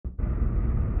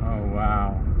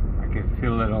can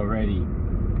feel it already.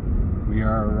 We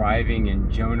are arriving in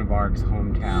Joan of Arc's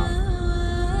hometown.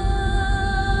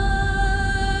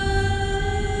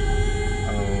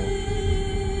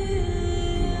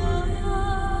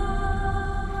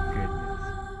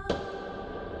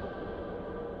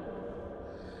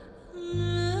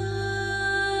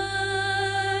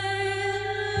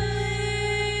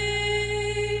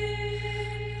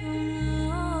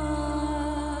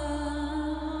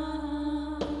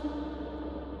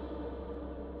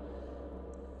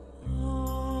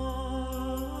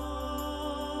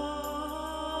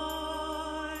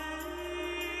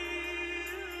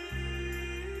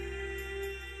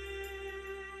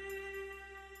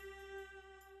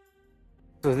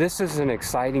 So this is an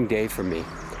exciting day for me.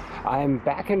 I'm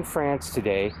back in France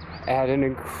today at an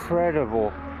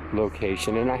incredible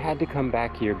location, and I had to come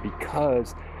back here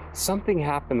because something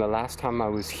happened the last time I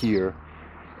was here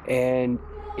and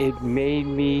it made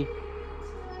me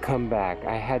come back.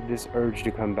 I had this urge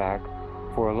to come back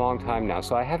for a long time now,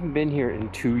 so I haven't been here in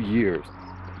 2 years.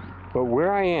 But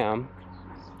where I am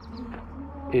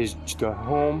is the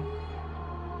home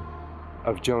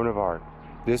of Joan of Arc.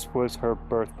 This was her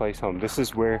birthplace home. This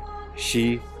is where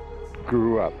she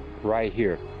grew up, right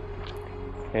here.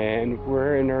 And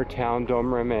we're in her town,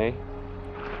 Domrémy,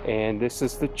 and this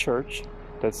is the church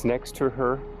that's next to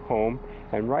her home.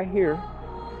 And right here,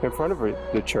 in front of her,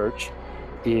 the church,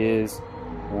 is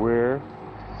where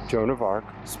Joan of Arc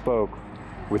spoke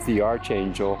with the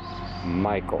Archangel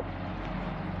Michael.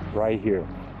 Right here.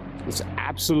 It's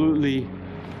absolutely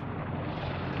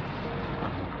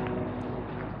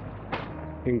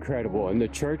incredible, and the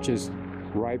church is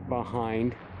right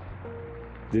behind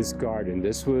this garden.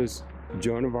 This was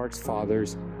Joan of Arc's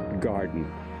father's garden,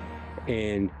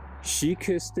 and she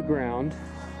kissed the ground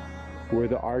where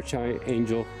the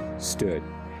Archangel stood,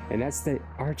 and that's the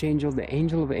Archangel, the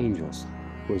Angel of Angels,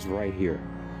 was right here.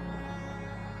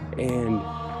 And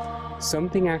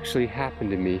something actually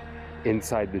happened to me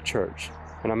inside the church,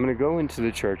 and I'm going to go into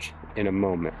the church in a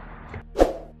moment.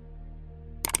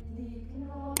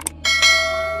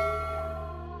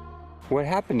 What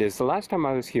happened is, the last time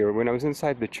I was here, when I was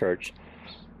inside the church,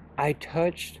 I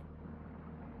touched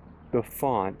the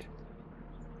font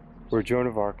where Joan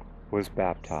of Arc was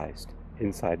baptized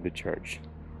inside the church.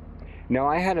 Now,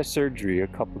 I had a surgery a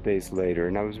couple days later,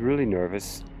 and I was really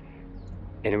nervous,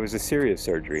 and it was a serious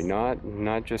surgery,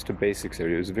 not just a basic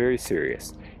surgery. It was very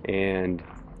serious, and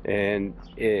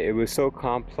it was so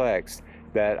complex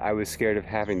that I was scared of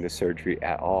having the surgery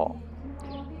at all.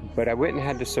 But I went and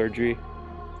had the surgery,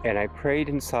 and I prayed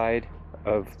inside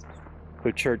of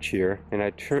the church here, and I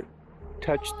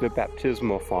touched the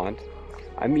baptismal font.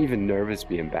 I'm even nervous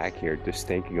being back here just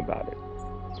thinking about it.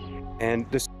 And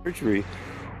the surgery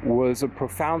was a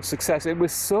profound success. It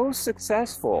was so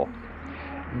successful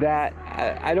that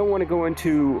I don't want to go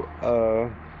into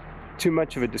too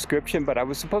much of a description, but I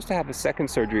was supposed to have a second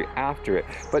surgery after it.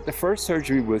 But the first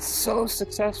surgery was so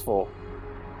successful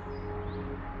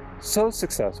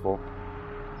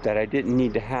that I didn't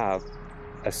need to have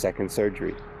a second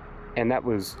surgery. And that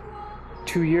was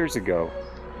 2 years ago,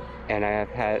 and I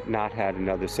have not had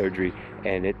another surgery,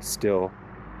 and it's still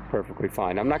perfectly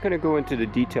fine. I'm not going to go into the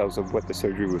details of what the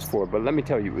surgery was for, but let me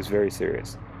tell you, it was very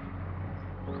serious,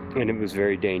 and it was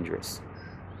very dangerous.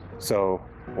 So,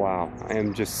 wow, I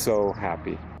am just so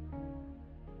happy.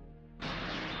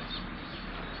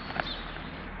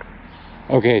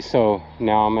 Okay, so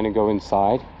now I'm going to go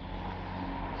inside.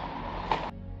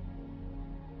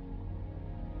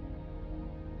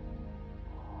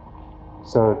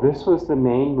 So this was the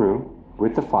main room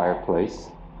with the fireplace.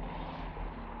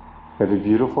 We have a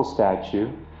beautiful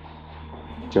statue,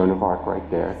 Joan of Arc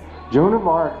right there. Joan of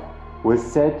Arc was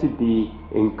said to be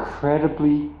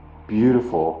incredibly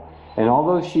beautiful, and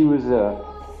although she was a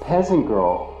peasant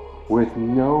girl with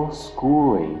no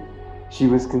schooling, she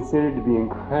was considered to be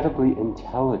incredibly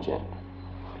intelligent.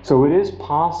 So it is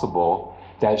possible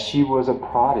that she was a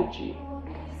prodigy,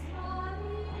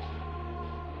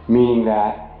 meaning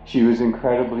that she was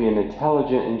incredibly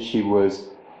intelligent and she was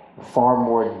far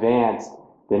more advanced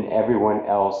than everyone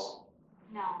else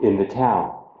in the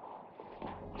town.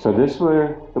 So this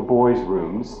were the boys'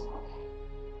 rooms.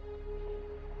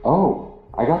 Oh,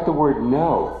 I got the word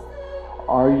no.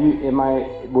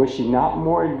 Was she not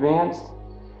more advanced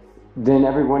than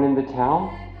everyone in the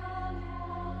town?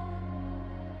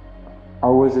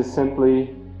 Or was it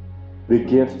simply the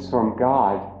gifts from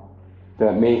God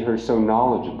that made her so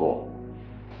knowledgeable?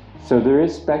 So there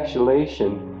is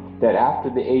speculation that after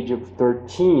the age of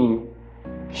 13,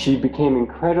 she became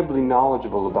incredibly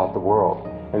knowledgeable about the world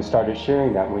and started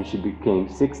sharing that when she became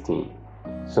 16.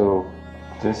 So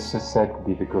This is said to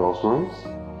be the girls' rooms.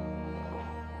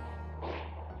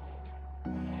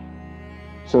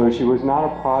 So she was not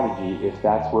a prodigy, if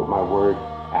that's what my word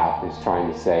app is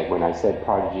trying to say. When I said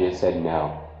prodigy, it said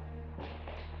no.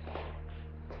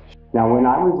 Now, when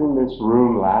I was in this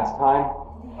room last time,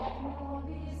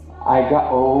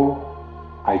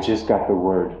 I just got the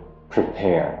word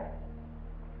prepare.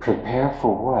 Prepare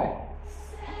for what?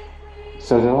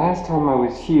 So the last time I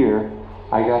was here,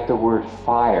 I got the word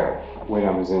fire when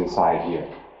I was inside here.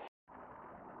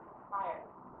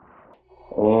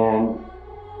 And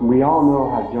we all know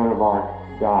how Joan of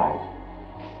Arc died.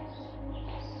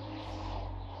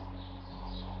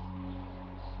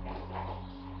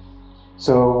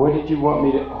 So what did you want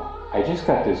me to... I just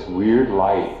got this weird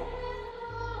light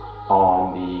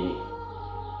on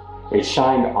the... It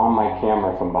shined on my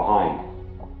camera from behind.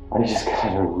 I just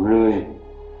got a really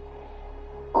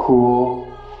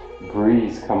cool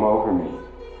breeze come over me.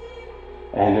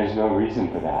 And there's no reason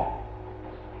for that.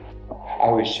 I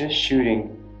was just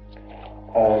shooting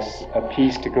a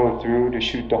piece to go through to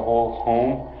shoot the whole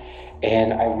home,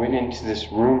 and I went into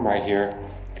this room right here,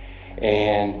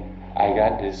 and I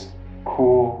got this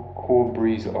cool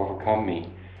breeze overcome me,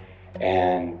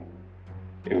 and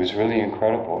it was really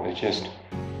incredible. It just,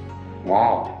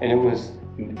 wow. And it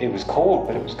was cold,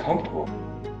 but it was comfortable.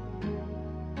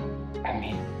 I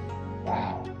mean,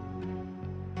 wow.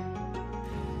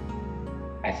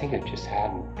 I think I've just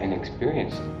had an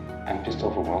experience. I'm just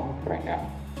overwhelmed right now.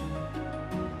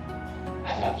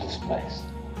 I love this place.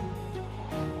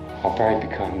 I'll probably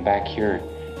be coming back here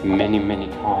many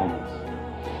times,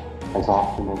 as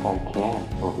often as I can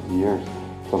over the years.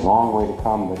 It's a long way to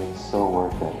come, but it's so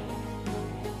worth it.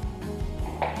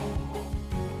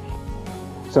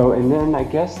 So, and then I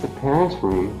guess the parents'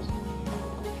 rooms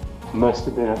must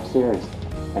have been upstairs,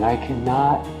 and I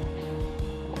cannot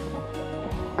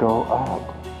go up.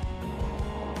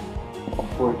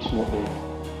 Unfortunately.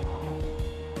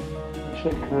 Wish I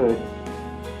could.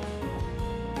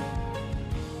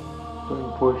 But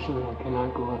unfortunately, I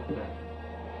cannot go up there.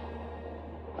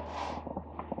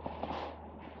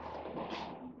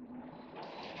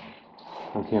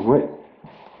 Okay, what?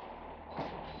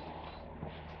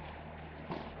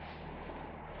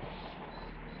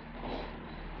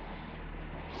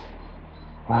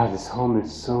 Wow, this home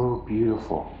is so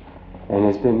beautiful, and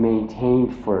it's been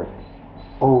maintained for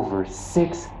over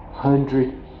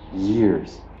 600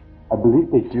 years. I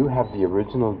believe they do have the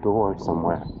original door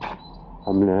somewhere.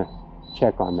 I'm gonna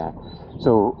check on that.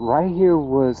 So right here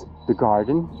was the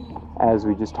garden, as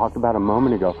we just talked about a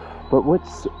moment ago. But what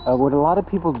a lot of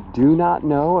people do not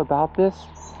know about this,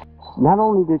 not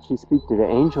only did she speak to the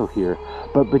angel here,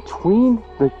 but between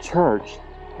the church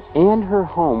and her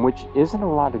home, which isn't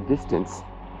a lot of distance,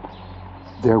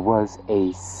 there was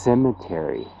a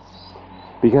cemetery.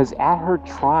 Because at her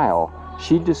trial,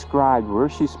 she described where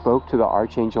she spoke to the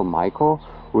Archangel Michael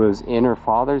was in her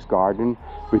father's garden,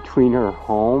 between her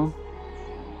home,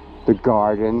 the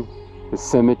garden, the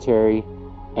cemetery,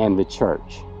 and the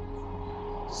church.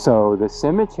 So the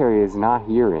cemetery is not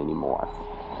here anymore.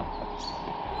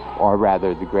 Or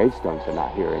rather, the gravestones are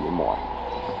not here anymore.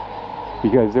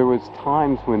 Because there was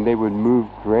times when they would move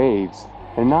graves,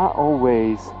 and not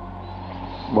always,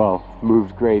 well,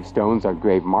 moved gravestones are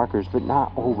grave markers, but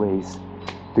not always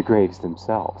the graves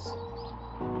themselves.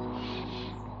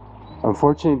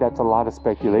 Unfortunately, that's a lot of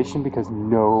speculation because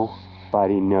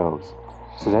nobody knows.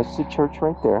 So that's the church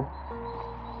right there.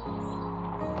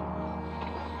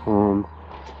 And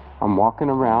I'm walking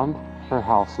around her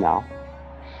house now.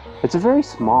 It's a very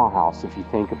small house if you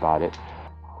think about it.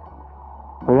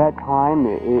 For that time,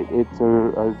 it's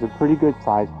a pretty good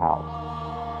sized house.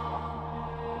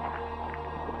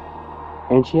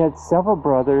 And she had several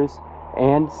brothers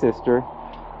and sister,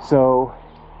 so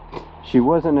she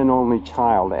wasn't an only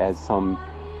child as some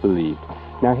believed.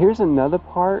 Now here's another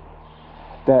part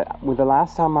that with the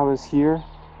last time I was here,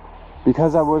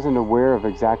 because I wasn't aware of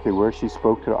exactly where she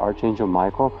spoke to the Archangel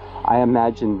Michael, I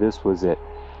imagined this was it.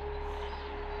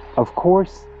 Of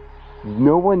course,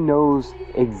 no one knows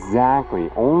exactly,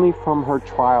 only from her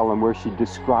trial and where she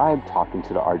described talking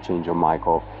to the Archangel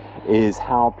Michael is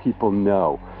how people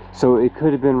know. So it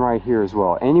could have been right here as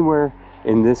well. Anywhere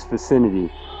in this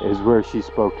vicinity is where she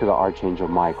spoke to the Archangel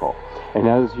Michael. And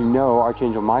as you know,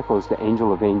 Archangel Michael is the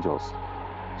angel of angels.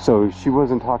 So she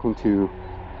wasn't talking to,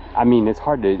 I mean, it's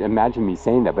hard to imagine me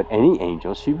saying that, but any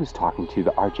angel, she was talking to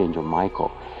the Archangel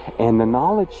Michael. And the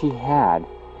knowledge she had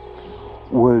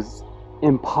was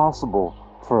impossible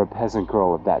for a peasant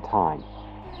girl of that time.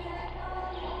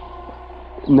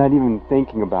 Not even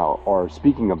thinking about or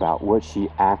speaking about what she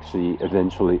actually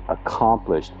eventually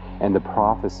accomplished and the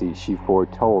prophecies she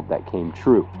foretold that came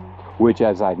true, which,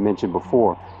 as I've mentioned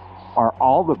before, are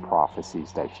all the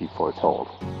prophecies that she foretold.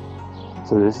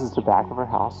 So this is the back of her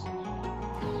house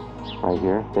right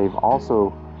here. They've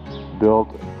also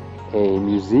built a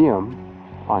museum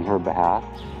on her behalf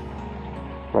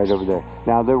right over there.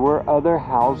 Now, there were other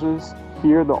houses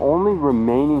here. The only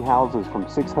remaining houses from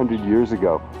 600 years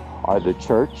ago are the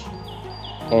church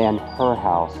and her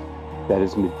house that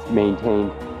is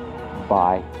maintained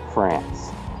by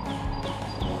France.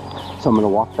 So I'm going to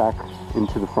walk back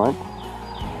into the front.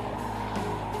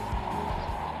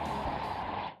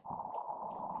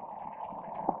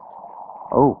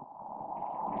 Oh,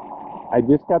 I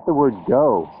just got the word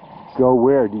go. Go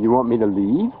where? Do you want me to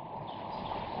leave?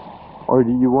 Or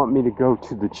do you want me to go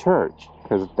to the church?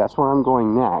 Because that's where I'm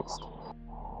going next.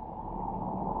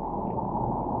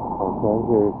 Okay,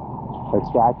 here's a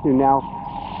statue. Now,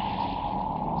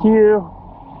 here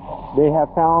they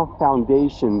have found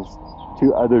foundations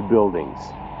to other buildings.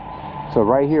 So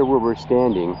right here where we're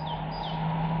standing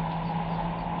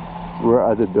were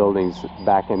other buildings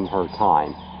back in her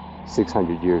time,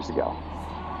 600 years ago.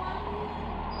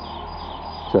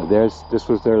 So this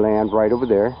was their land right over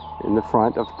there in the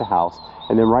front of the house.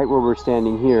 And then right where we're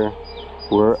standing here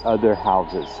were other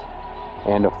houses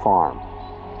and a farm.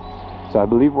 So I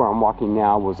believe where I'm walking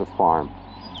now was a farm.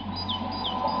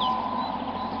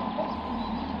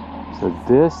 So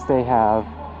this they have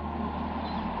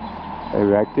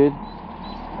erected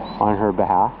on her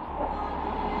behalf,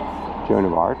 Joan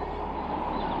of Arc.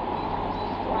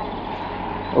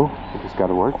 Oh, I just got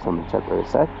a word, so I'm going to check what it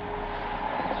said.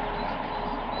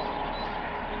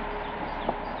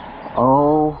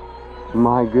 Oh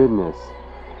my goodness,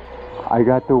 I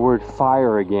got the word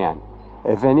fire again.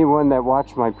 If anyone that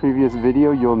watched my previous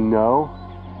video, you'll know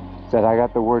that I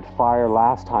got the word fire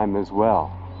last time as well.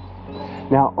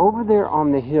 Now over there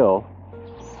on the hill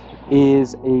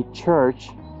is a church,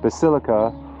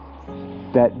 basilica,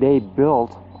 that they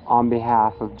built on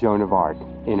behalf of Joan of Arc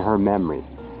in her memory.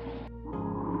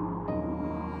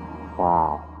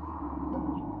 Wow.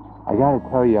 I gotta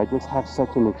tell you, I just have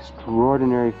such an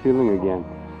extraordinary feeling again,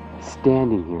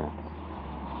 standing here.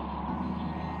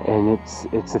 And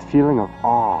it's a feeling of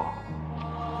awe.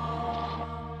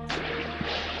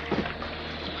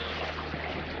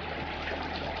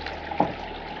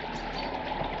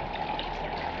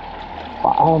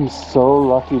 I'm so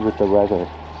lucky with the weather.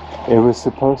 It was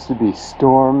supposed to be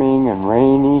storming and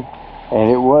rainy,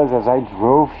 and it was. As I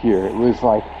drove here, it was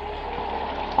like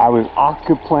I was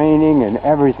aquaplaning and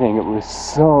everything. It was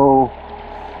so,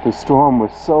 the storm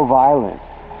was so violent.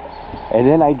 And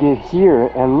then I get here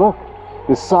and look,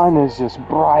 the sun is just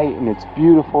bright and it's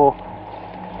beautiful.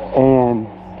 And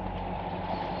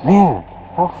man,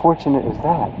 how fortunate is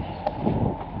that?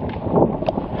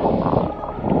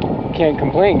 Can't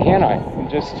complain, can I? I'm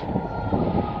just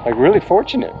like really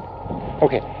fortunate.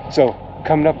 Okay, so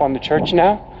coming up on the church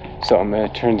now. So I'm gonna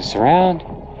turn this around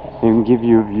and give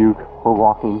you a view. We're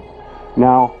walking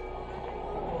now.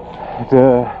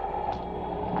 The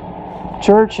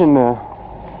church and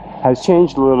has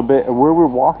changed a little bit. Where we're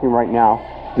walking right now,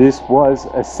 this was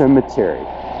a cemetery.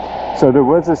 So there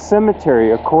was a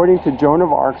cemetery, according to Joan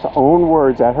of Arc's own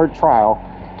words at her trial.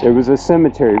 There was a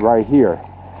cemetery right here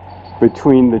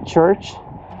between the church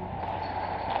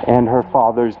and her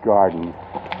father's garden,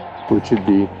 which would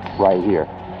be right here.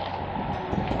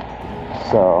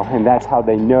 So, and that's how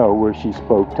they know where she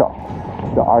spoke to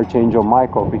the Archangel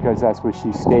Michael, because that's what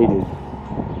she stated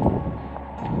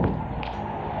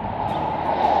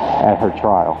at her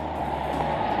trial,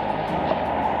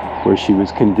 where she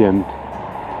was condemned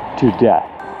to death.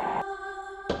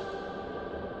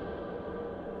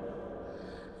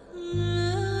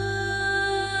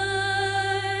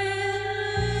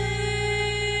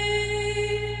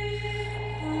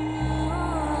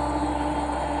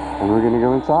 And we're gonna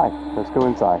go inside. Let's go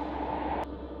inside.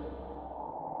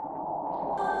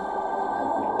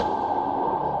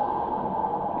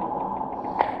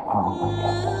 Oh my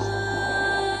goodness.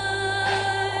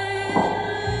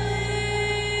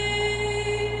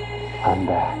 I'm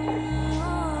back.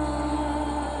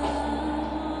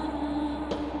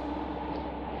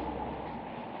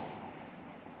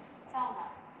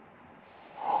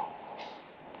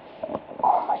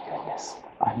 Oh my goodness.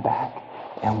 I'm back.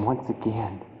 And once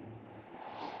again,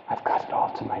 I've got it all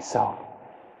to myself.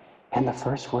 And the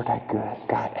first word I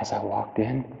got as I walked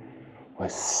in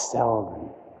was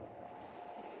seldom.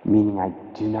 Meaning I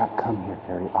do not come here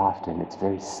very often. It's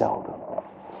very seldom.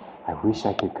 I wish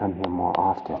I could come here more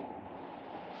often.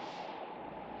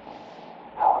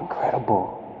 How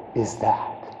incredible is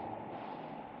that?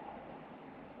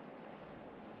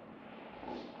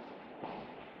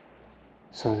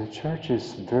 So the church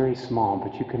is very small,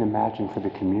 but you can imagine for the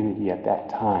community at that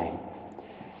time,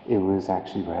 it was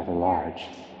actually rather large.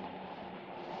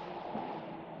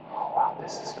 Oh wow,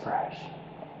 this is fresh.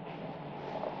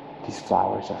 These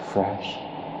flowers are fresh.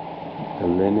 The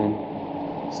linen.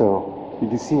 So you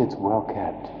can see it's well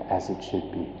kept, as it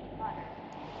should be.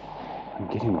 I'm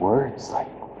getting words like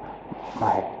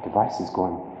my device is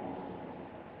going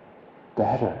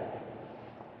better.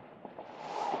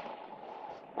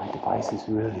 My device is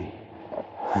really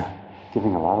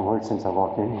giving a lot of words since I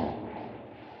walked in here.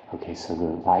 Okay, so the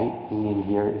lighting in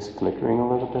here is flickering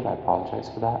a little bit. I apologize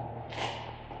for that.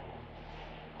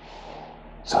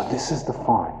 So this is the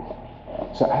font.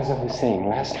 So as I was saying, the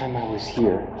last time I was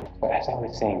here,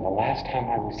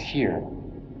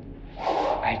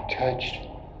 I touched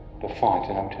the font,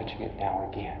 and I'm touching it now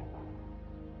again.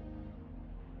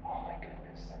 Oh my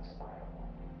goodness, that's incredible.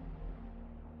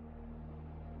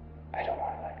 I don't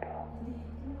want to let go.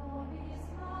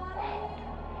 Wow.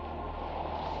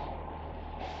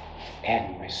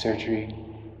 And my surgery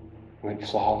went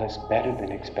flawless, better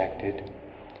than expected.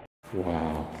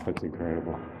 Wow, that's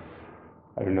incredible.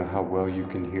 I don't know how well you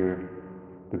can hear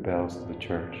the bells of the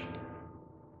church.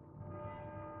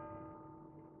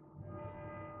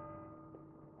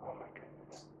 Oh my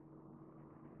goodness.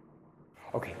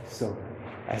 Okay, so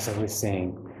as I was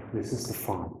saying, this is the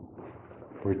font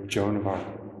where Joan of Arc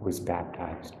was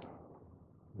baptized,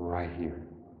 right here.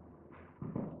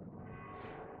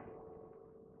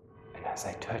 And as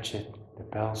I touch it, the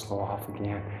bells go off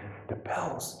again. The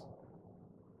bells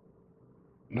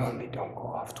normally don't go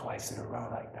off twice in a row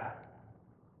like that.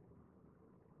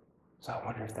 So I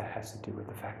wonder if that has to do with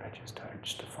the fact I just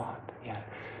touched the font again.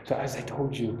 So as I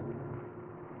told you,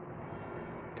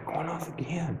 they're going off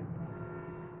again.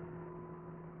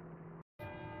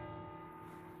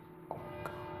 Oh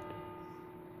God.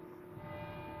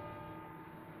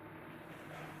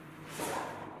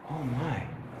 Oh my,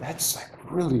 that's like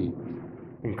really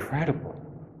incredible.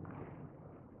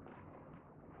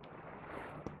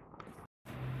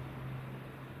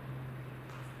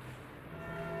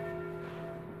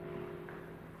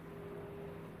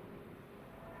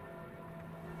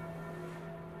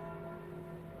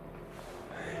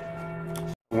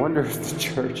 I wonder if the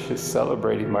church is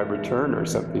celebrating my return or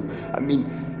something. I mean,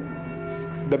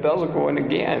 the bells are going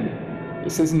again.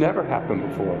 This has never happened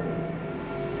before.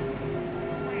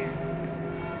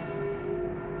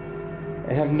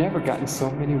 And I've never gotten so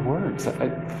many words.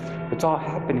 It's all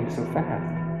happening so fast.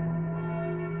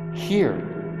 Here.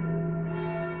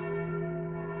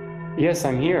 Yes,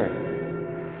 I'm here.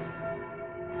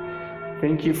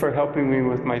 Thank you for helping me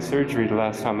with my surgery the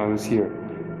last time I was here.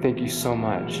 Thank you so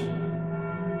much.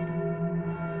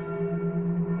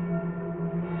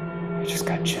 I just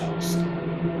got chills.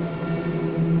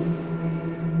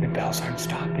 The bells aren't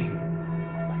stopping.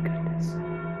 Oh my goodness.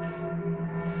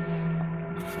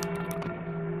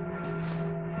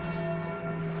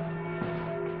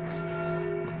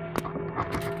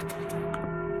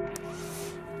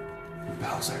 The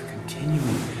bells are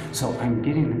continuing. So I'm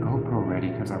getting the GoPro ready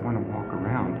because I want to walk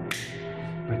around.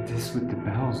 But this with the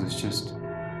bells is just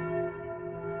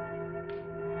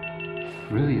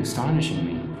really astonishing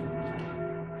me.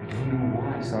 I don't know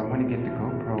why, so I want to get the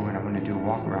GoPro and I want to do a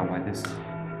walk around while this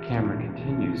camera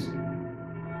continues.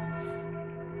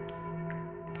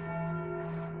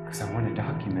 Because I want to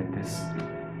document this.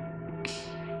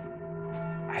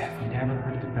 I have never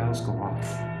heard the bells go off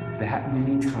that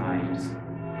many times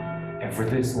ever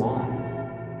this long.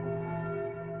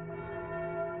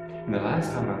 And the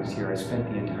last time I was here, I spent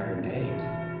the entire day.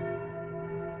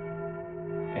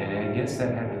 And I guess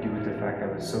that had to do with the fact I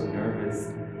was so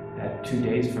nervous that 2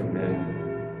 days from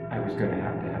then, I was going to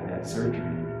have that surgery.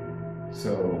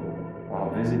 So while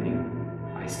visiting,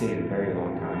 I stayed a very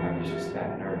long time. I was just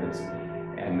that nervous.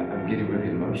 And I'm getting really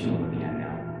emotional again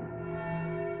now.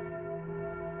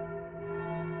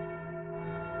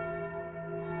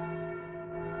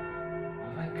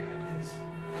 Oh my goodness.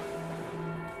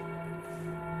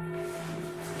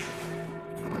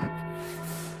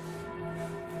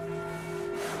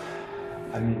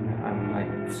 I mean, I'm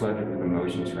like flooded with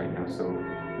emotions right now, so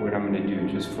what I'm going to do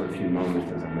just for a few moments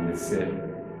is I'm going to sit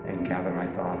and gather my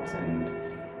thoughts and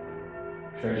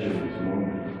treasure this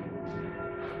moment.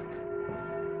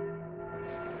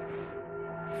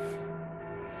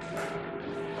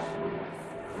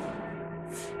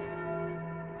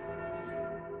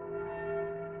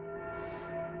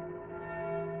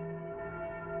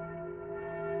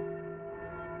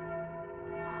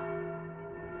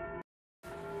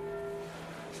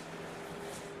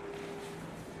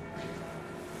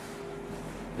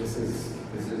 This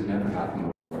has never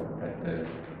happened before.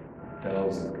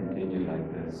 bells have continued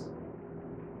like this.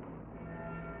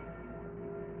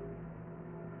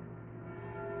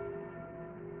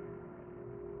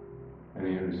 I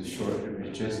mean, it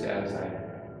was just as I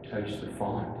touched the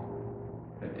font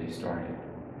that they started.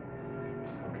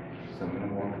 Okay, so I'm going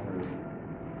to walk through.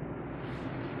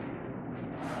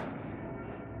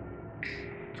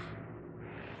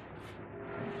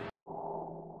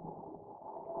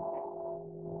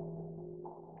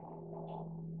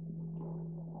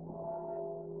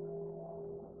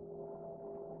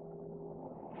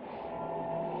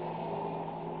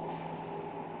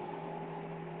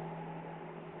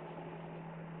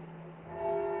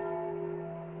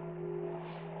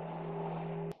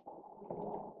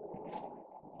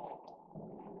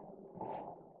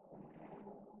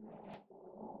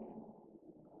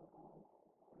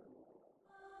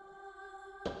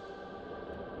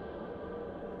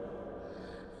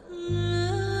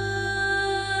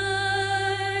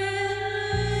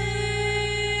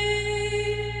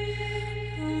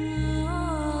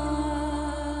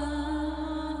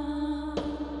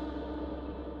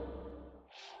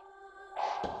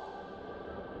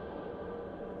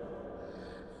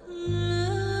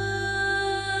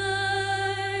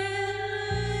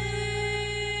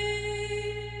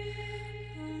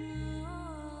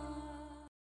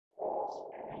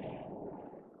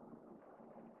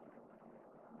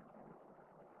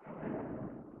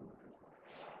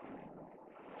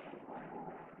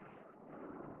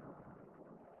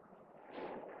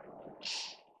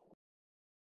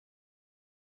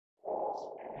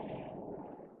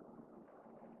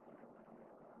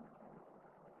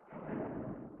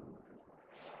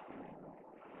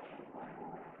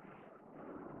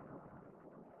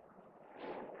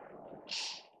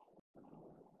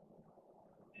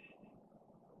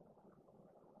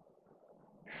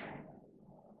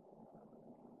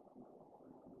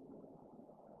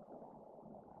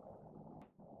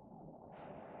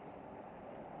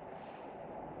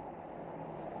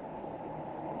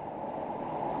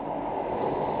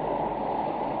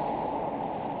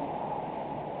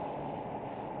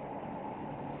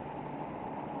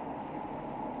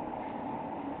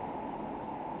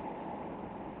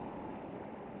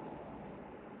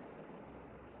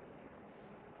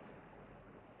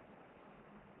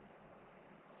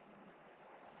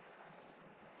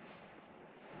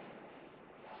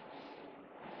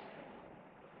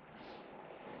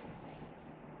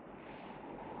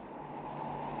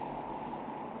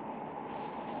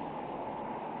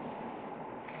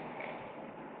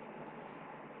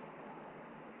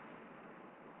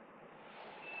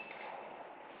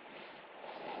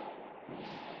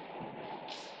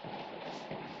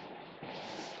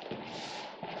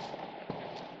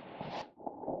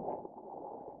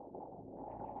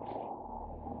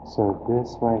 So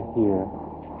this right here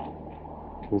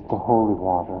is the holy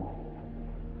water.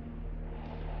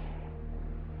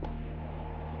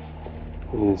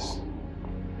 It is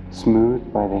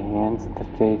smoothed by the hands of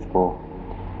the faithful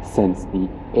since the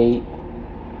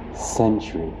 8th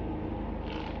century.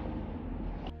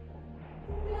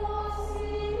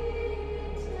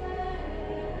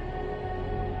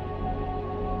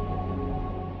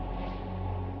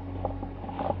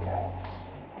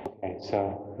 Okay,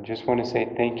 so I just want to say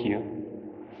thank you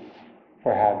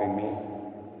for having me.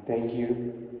 Thank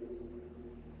you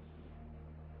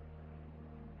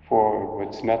for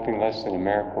what's nothing less than a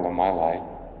miracle in my life.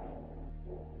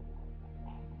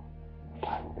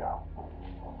 Time to go.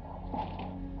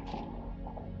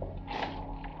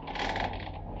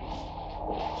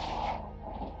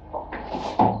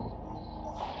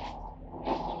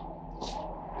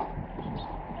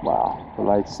 Wow, the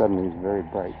light suddenly is very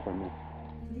bright for me.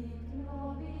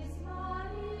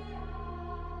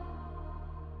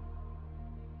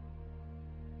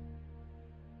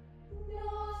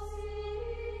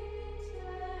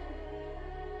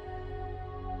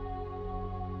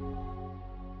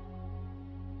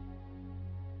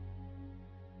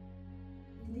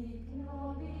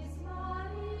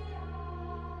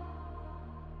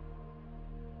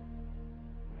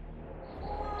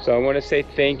 So I want to say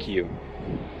thank you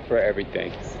for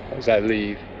everything as I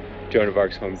leave Joan of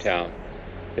Arc's hometown.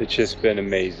 It's just been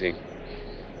amazing.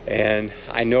 And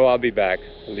I know I'll be back,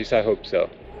 at least I hope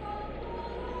so.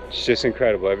 It's just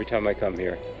incredible every time I come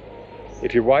here.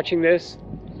 If you're watching this,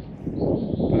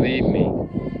 believe me,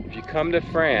 if you come to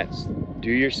France, do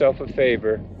yourself a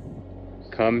favor,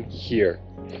 come here.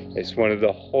 It's one of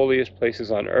the holiest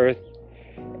places on earth,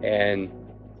 and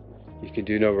you can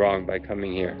do no wrong by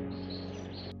coming here.